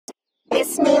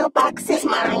This mailbox is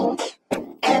mine,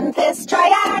 and this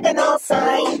triagonal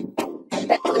sign.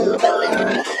 That blue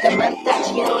balloon, the month of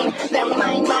June, they're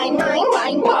mine, mine, mine,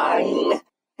 mine, mine.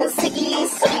 The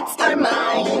Ziggy's sweets are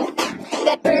mine.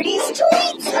 That birdie's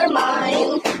tweets are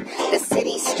mine. The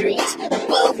city street,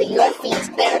 both of your feet,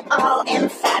 they're all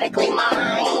emphatically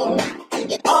mine.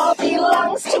 It all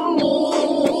belongs to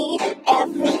me,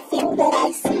 everything that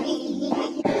I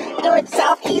see. North,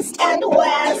 south, east, and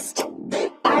west,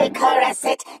 I caress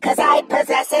it, 'cause I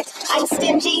possess it. I'm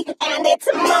stingy, and it's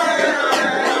mine.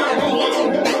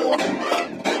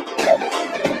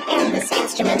 And this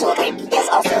instrumental break is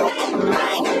also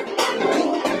mine.